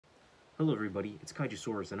Hello everybody, it's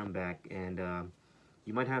Kaijusaurus and I'm back, and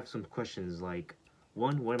you might have some questions like,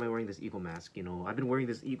 one, why am I wearing this eagle mask? I've been wearing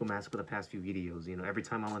this eagle mask for the past few videos. Every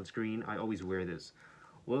time I'm on screen, I always wear this.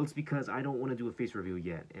 Well, it's because I don't want to do a face reveal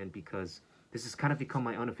yet, and because this has kind of become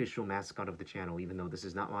my unofficial mascot of the channel. Even though this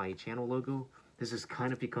is not my channel logo, this has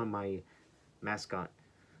kind of become my mascot,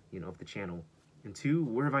 of the channel. And two,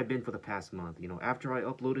 where have I been for the past month? After I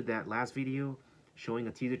uploaded that last video showing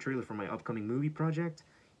a teaser trailer for my upcoming movie project,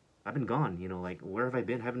 I've been gone, like, where have I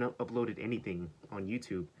been? I haven't uploaded anything on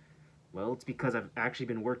YouTube. Well, it's because I've actually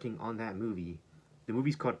been working on that movie. The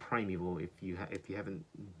movie's called Primeval, if you haven't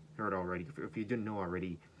heard already, if you didn't know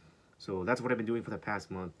already. So that's what I've been doing for the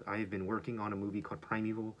past month. I have been working on a movie called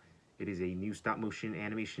Primeval. It is a new stop-motion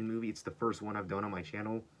animation movie. It's the first one I've done on my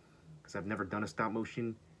channel, because I've never done a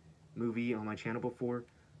stop-motion movie on my channel before.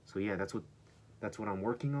 So yeah, that's what I'm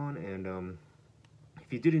working on. And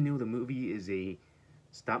if you didn't know, the movie is a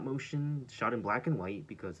stop motion shot in black and white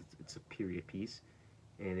because it's a period piece,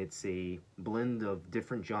 and it's a blend of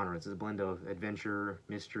different genres. It's a blend of adventure,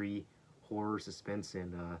 mystery, horror, suspense,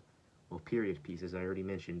 and well, period pieces. I already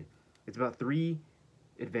mentioned. It's about three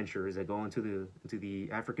adventurers that go into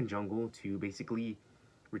the African jungle to basically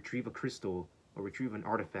retrieve a crystal or retrieve an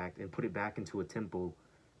artifact and put it back into a temple,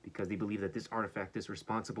 because they believe that this artifact is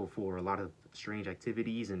responsible for a lot of strange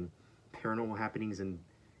activities and paranormal happenings in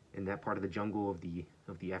that part of the jungle of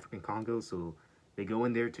the African Congo. So they go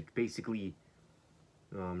in there to basically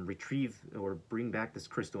retrieve or bring back this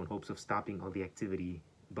crystal in hopes of stopping all the activity.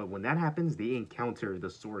 But when that happens, they encounter the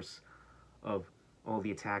source of all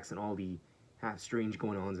the attacks and all the strange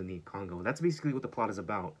going-ons in the Congo. That's basically what the plot is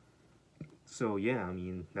about. So yeah, I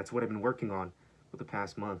mean, that's what I've been working on for the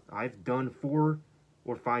past month. I've done 4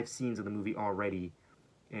 or 5 scenes of the movie already,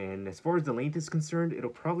 and as far as the length is concerned, it'll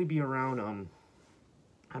probably be around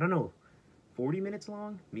I don't know, 40 minutes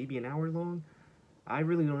long, maybe an hour long. I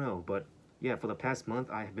really don't know, but yeah, for the past month,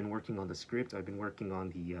 I have been working on the script. I've been working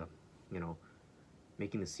on the,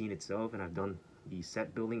 making the scene itself, and I've done the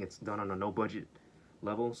set building. It's done on a no-budget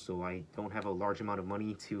level, so I don't have a large amount of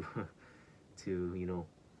money to,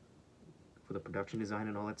 for the production design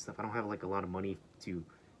and all that stuff. I don't have, like, a lot of money to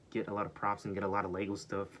get a lot of props and get a lot of Lego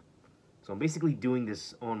stuff. So I'm basically doing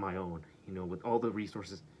this on my own, with all the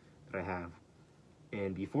resources that I have.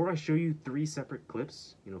 And before I show you 3 separate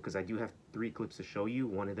clips, because I do have 3 clips to show you.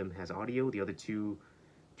 One of them has audio, the other 2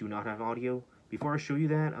 do not have audio. Before I show you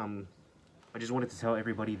that, I just wanted to tell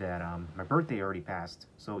everybody that my birthday already passed.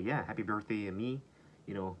 So yeah, happy birthday to me.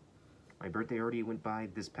 My birthday already went by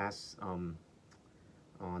this past, on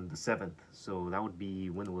the 7th. So that would be,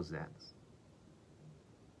 when was that?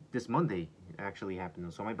 This Monday it actually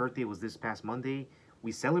happened. So my birthday was this past Monday.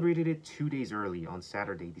 We celebrated it 2 days early on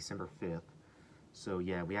Saturday, December 5th. So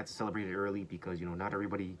yeah, we had to celebrate it early because, not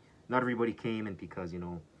everybody came, and because,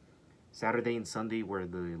 Saturday and Sunday were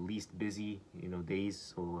the least busy,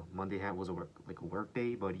 days. So Monday was a work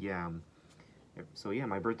day. But yeah, so yeah,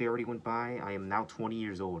 my birthday already went by. I am now 20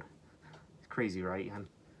 years old. It's crazy, right? I'm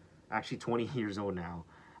actually 20 years old now.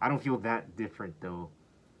 I don't feel that different though.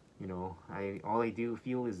 All I do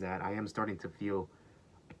feel is that I am starting to feel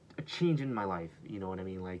a change in my life. You know what I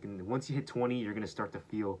mean? Like, and once you hit 20, you're gonna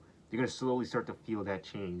slowly start to feel that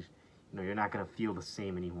change. You're not gonna feel the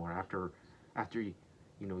same anymore after you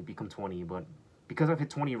become 20. But because I've hit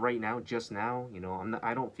 20 right now, just now,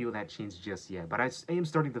 I don't feel that change just yet. But I am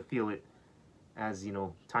starting to feel it as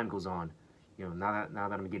time goes on. Now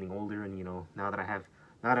that I'm getting older, and now that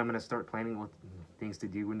I'm gonna start planning what things to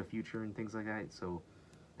do in the future and things like that. So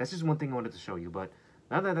that's just one thing I wanted to show you. But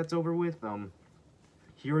now that that's over with,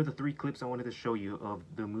 here are the 3 clips I wanted to show you of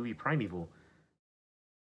the movie Primeval.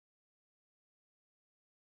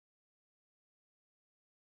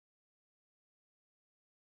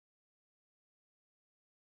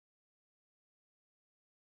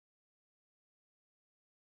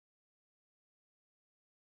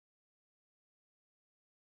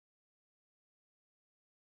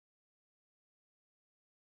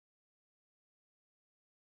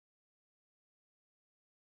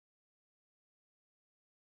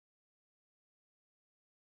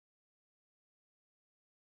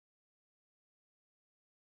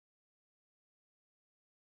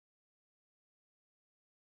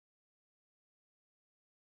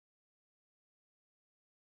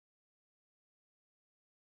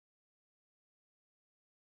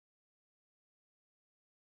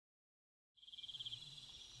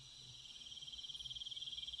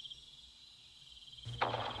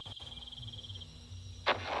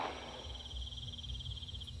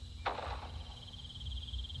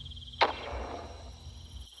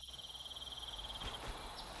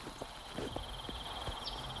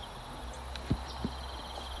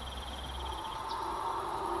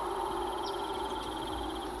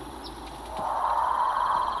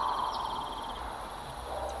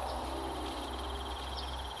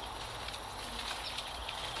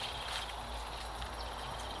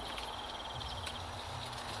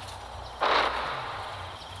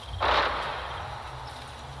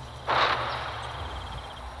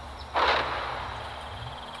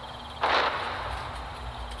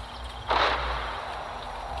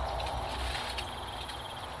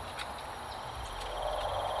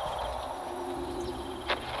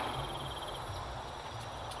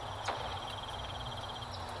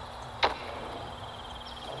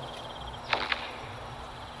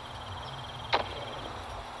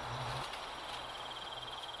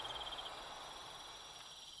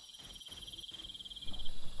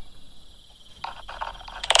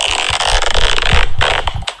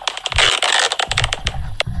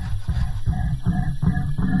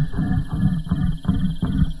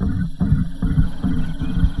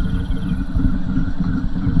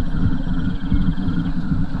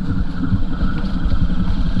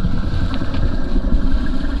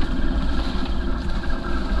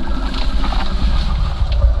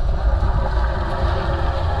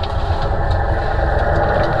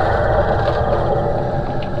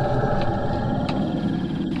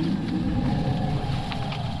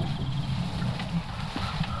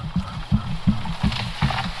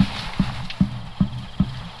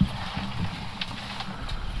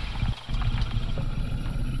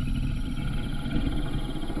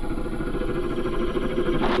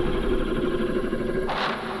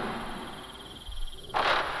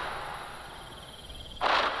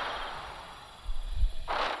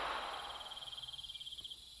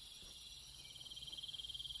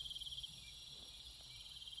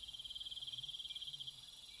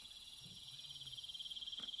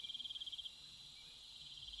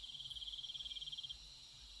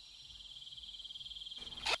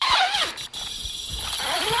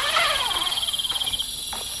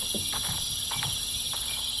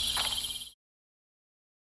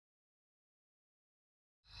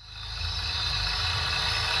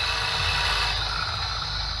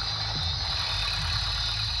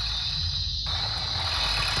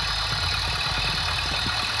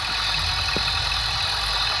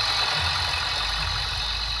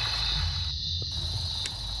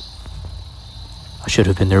 should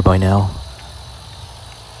have been there by now.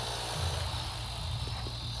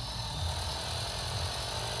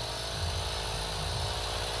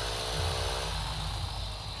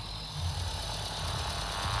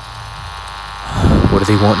 What do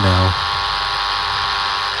they want now?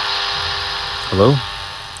 Hello?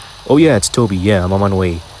 Oh yeah, it's Toby. Yeah, I'm on my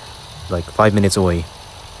way. Like 5 minutes away.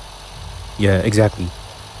 Yeah, exactly.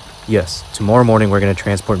 Yes, tomorrow morning we're gonna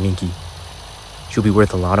transport Minky. She'll be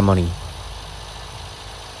worth a lot of money.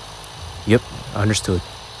 Yep, understood.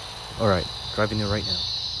 Alright, driving there right now.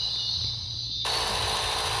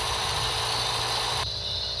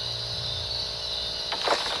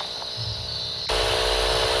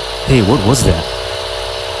 Hey, what was that?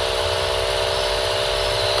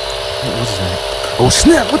 What was that? Oh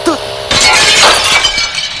snap, what the?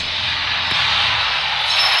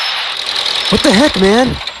 What the heck,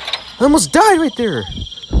 man? I almost died right there.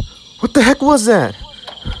 What the heck was that?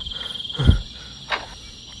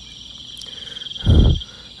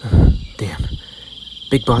 Damn.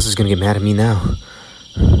 Big Boss is gonna get mad at me now.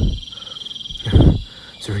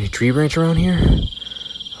 Is there any tree branch around here?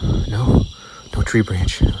 No? No tree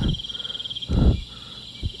branch.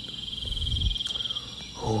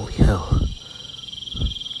 Holy hell.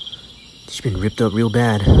 She's been ripped up real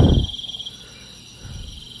bad.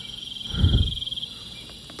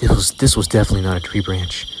 This was definitely not a tree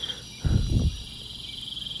branch.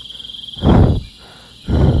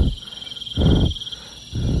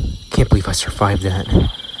 Can't believe I survived that.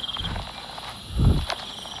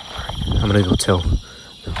 I'm gonna go tell.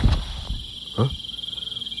 Huh?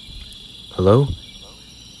 Hello?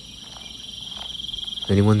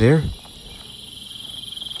 Anyone there?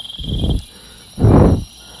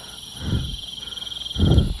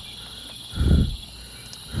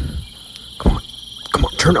 Come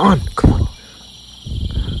on, turn on! Come on!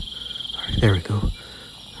 Alright, there we go.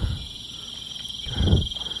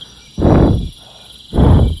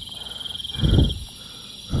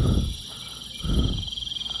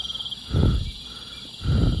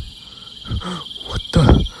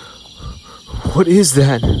 What is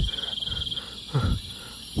that?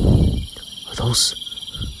 Are those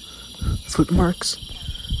footmarks?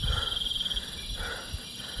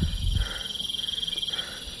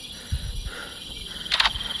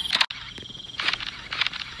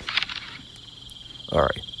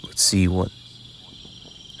 Alright, let's see what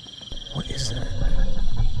is that?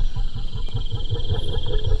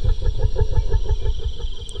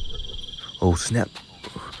 Oh snap.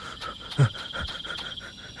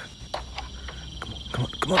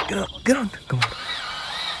 Come on, get on, come on.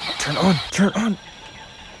 Turn on.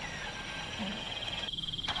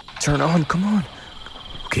 Turn on, come on.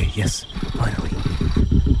 Okay, yes, finally.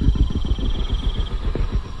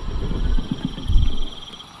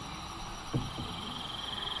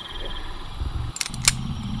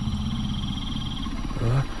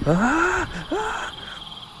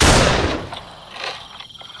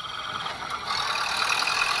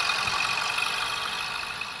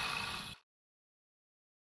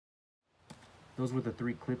 Those were the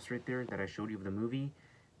 3 clips right there that I showed you of the movie.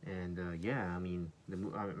 And yeah, I mean,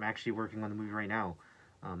 I'm actually working on the movie right now.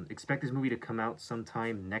 Expect this movie to come out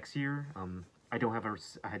sometime next year. I don't have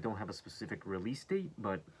a specific release date,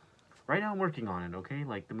 but right now I'm working on it. Okay,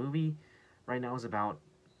 like the movie right now is about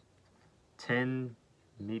 10,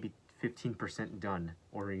 maybe 15% done,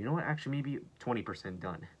 or you know what? Actually, maybe 20%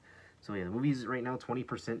 done. So yeah, the movie's right now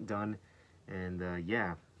 20% done, and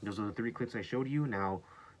yeah, those are the 3 clips I showed you. Now,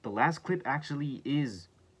 the last clip actually is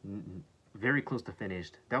very close to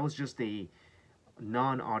finished. That was just a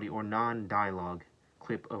non-audio or non-dialogue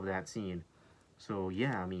clip of that scene. So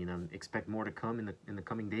yeah, I mean, expect more to come in the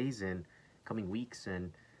coming days and coming weeks,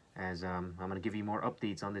 and as I'm gonna give you more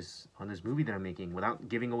updates on this movie that I'm making without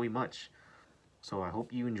giving away much. So I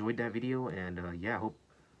hope you enjoyed that video, and yeah, I hope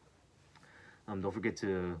don't forget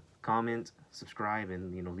to comment, subscribe,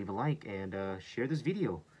 and leave a like, and share this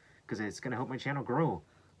video, because it's gonna help my channel grow.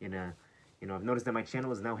 And I've noticed that my channel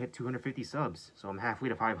has now hit 250 subs, so I'm halfway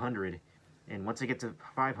to 500. And once I get to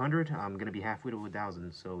 500, I'm gonna be halfway to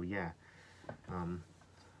 1,000. So yeah,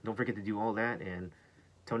 don't forget to do all that, and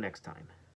till next time.